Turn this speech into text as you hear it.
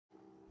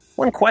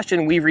One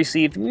question we've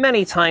received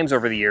many times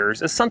over the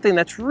years is something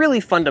that's really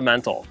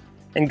fundamental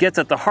and gets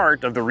at the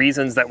heart of the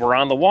reasons that we're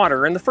on the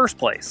water in the first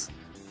place.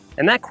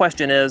 And that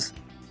question is,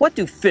 what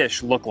do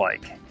fish look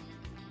like?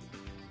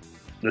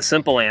 The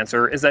simple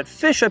answer is that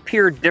fish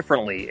appear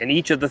differently in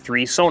each of the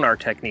three sonar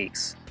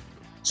techniques.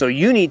 So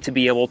you need to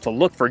be able to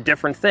look for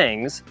different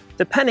things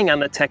depending on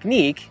the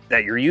technique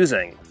that you're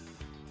using.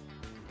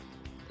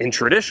 In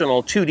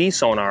traditional 2D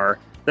sonar,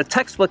 the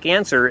textbook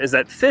answer is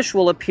that fish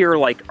will appear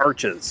like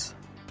arches.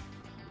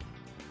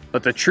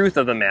 But the truth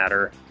of the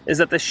matter is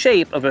that the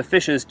shape of a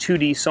fish's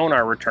 2D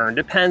sonar return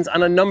depends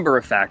on a number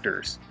of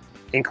factors,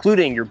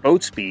 including your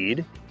boat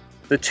speed,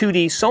 the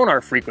 2D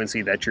sonar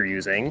frequency that you're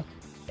using,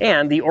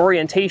 and the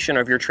orientation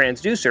of your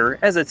transducer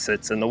as it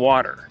sits in the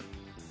water.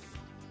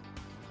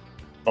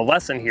 The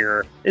lesson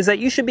here is that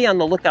you should be on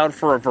the lookout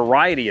for a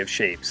variety of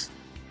shapes,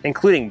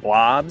 including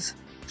blobs,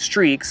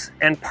 streaks,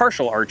 and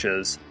partial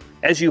arches,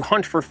 as you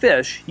hunt for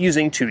fish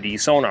using 2D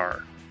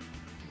sonar.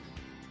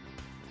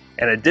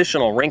 An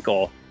additional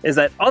wrinkle is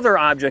that other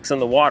objects in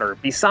the water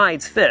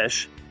besides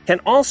fish can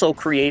also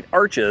create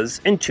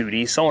arches in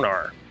 2D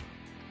sonar.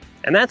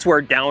 And that's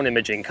where down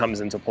imaging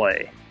comes into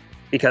play,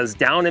 because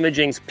down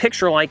imaging's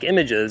picture-like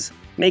images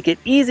make it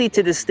easy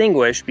to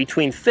distinguish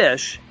between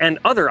fish and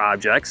other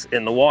objects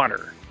in the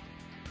water.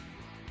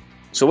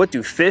 So what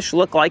do fish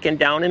look like in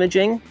down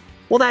imaging?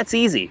 Well, that's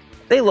easy.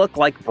 They look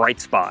like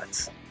bright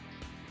spots.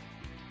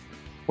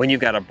 When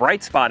you've got a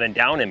bright spot in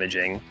down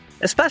imaging,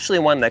 especially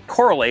one that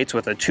correlates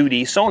with a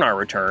 2D sonar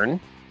return,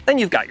 then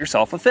you've got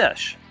yourself a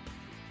fish.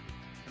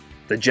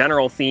 The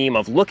general theme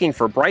of looking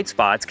for bright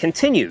spots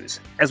continues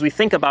as we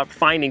think about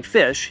finding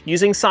fish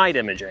using side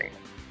imaging.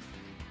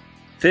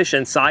 Fish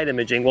in side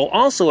imaging will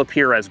also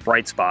appear as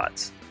bright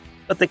spots,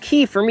 but the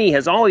key for me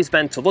has always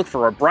been to look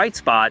for a bright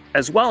spot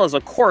as well as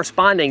a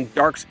corresponding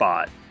dark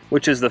spot,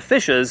 which is the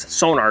fish's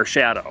sonar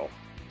shadow.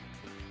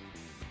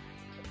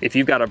 If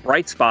you've got a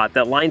bright spot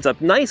that lines up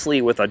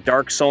nicely with a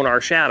dark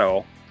sonar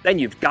shadow, then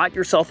you've got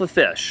yourself a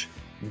fish,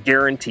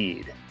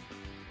 guaranteed.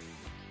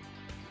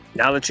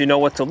 Now that you know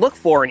what to look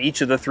for in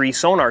each of the three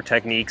sonar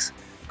techniques,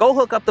 go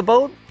hook up the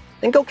boat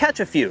and go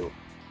catch a few.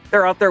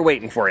 They're out there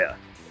waiting for you.